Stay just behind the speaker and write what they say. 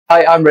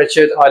Hi, I'm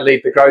Richard. I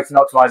lead the growth and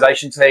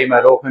optimisation team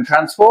at Auckland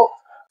Transport.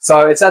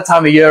 So it's that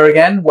time of year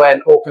again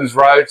when Auckland's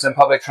roads and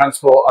public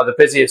transport are the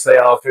busiest they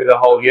are through the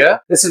whole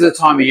year. This is the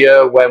time of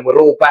year when we're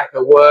all back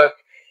at work,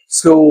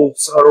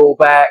 schools are all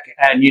back,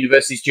 and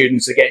university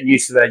students are getting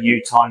used to their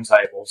new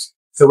timetables.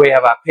 So we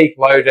have our peak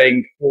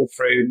loading all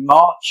through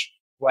March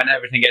when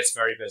everything gets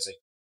very busy.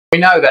 We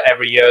know that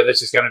every year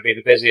this is going to be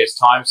the busiest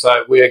time,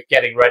 so we're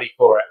getting ready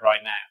for it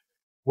right now.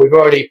 We've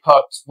already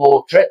put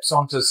more trips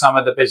onto some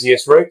of the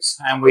busiest routes,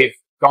 and we've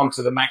gone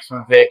to the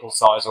maximum vehicle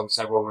size on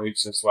several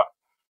routes as well.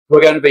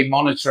 We're going to be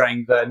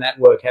monitoring the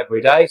network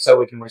every day so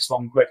we can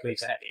respond quickly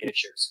to any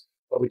issues.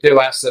 But we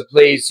do ask that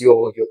please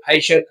you're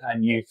patient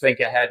and you think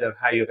ahead of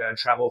how you're going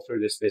to travel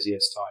through this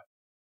busiest time.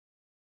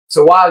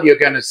 So while you're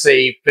going to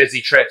see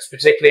busy trips,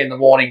 particularly in the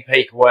morning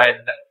peak when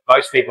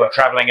most people are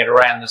traveling at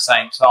around the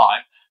same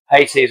time,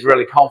 AT is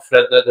really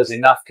confident that there's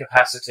enough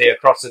capacity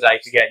across the day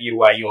to get you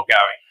where you're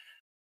going.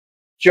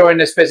 During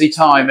this busy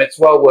time, it's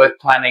well worth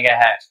planning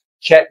ahead.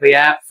 Check the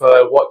app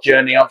for what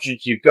journey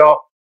options you've got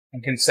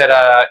and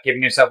consider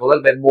giving yourself a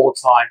little bit more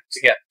time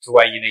to get to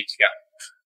where you need to go.